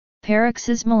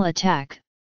Paroxysmal attack,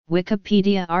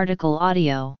 Wikipedia article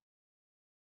audio.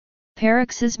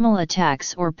 Paroxysmal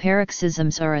attacks or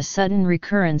paroxysms are a sudden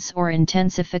recurrence or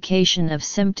intensification of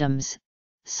symptoms,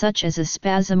 such as a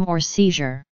spasm or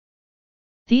seizure.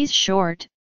 These short,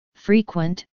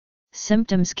 frequent,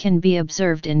 symptoms can be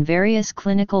observed in various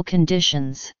clinical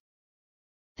conditions.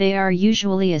 They are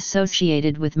usually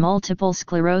associated with multiple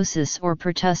sclerosis or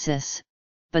pertussis,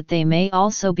 but they may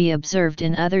also be observed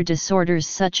in other disorders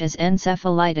such as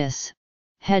encephalitis,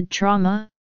 head trauma,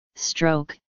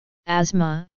 stroke,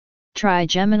 asthma,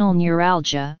 trigeminal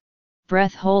neuralgia,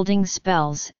 breath-holding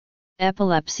spells,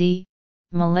 epilepsy,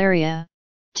 malaria,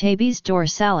 tabes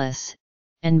dorsalis,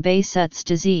 and Behçet's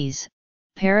disease,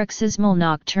 paroxysmal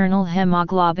nocturnal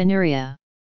hemoglobinuria.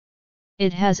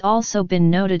 It has also been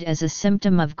noted as a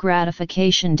symptom of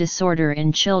gratification disorder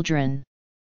in children.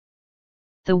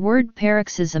 The word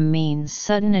paroxysm means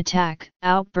sudden attack,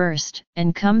 outburst,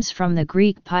 and comes from the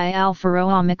Greek pi alpha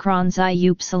rho omicron xi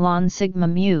upsilon sigma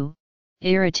mu,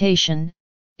 irritation,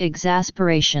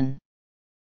 exasperation.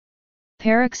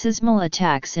 Paroxysmal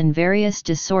attacks in various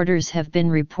disorders have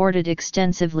been reported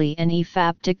extensively, and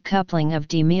ephaptic coupling of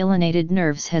demyelinated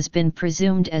nerves has been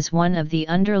presumed as one of the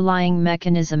underlying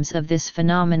mechanisms of this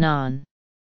phenomenon.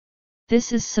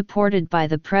 This is supported by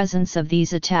the presence of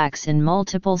these attacks in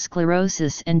multiple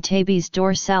sclerosis and tabes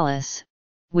dorsalis,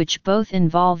 which both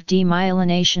involve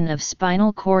demyelination of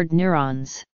spinal cord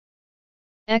neurons.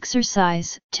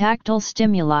 Exercise, tactile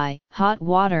stimuli, hot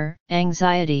water,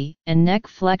 anxiety, and neck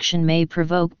flexion may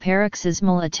provoke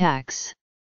paroxysmal attacks.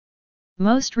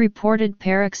 Most reported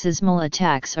paroxysmal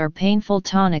attacks are painful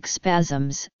tonic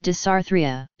spasms,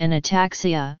 dysarthria, and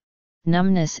ataxia,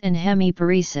 numbness and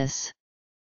hemiparesis.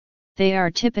 They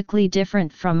are typically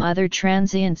different from other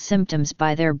transient symptoms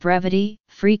by their brevity,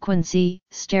 frequency,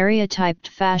 stereotyped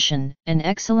fashion, and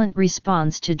excellent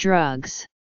response to drugs.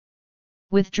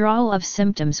 Withdrawal of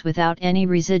symptoms without any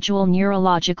residual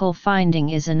neurological finding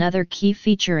is another key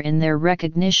feature in their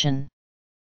recognition.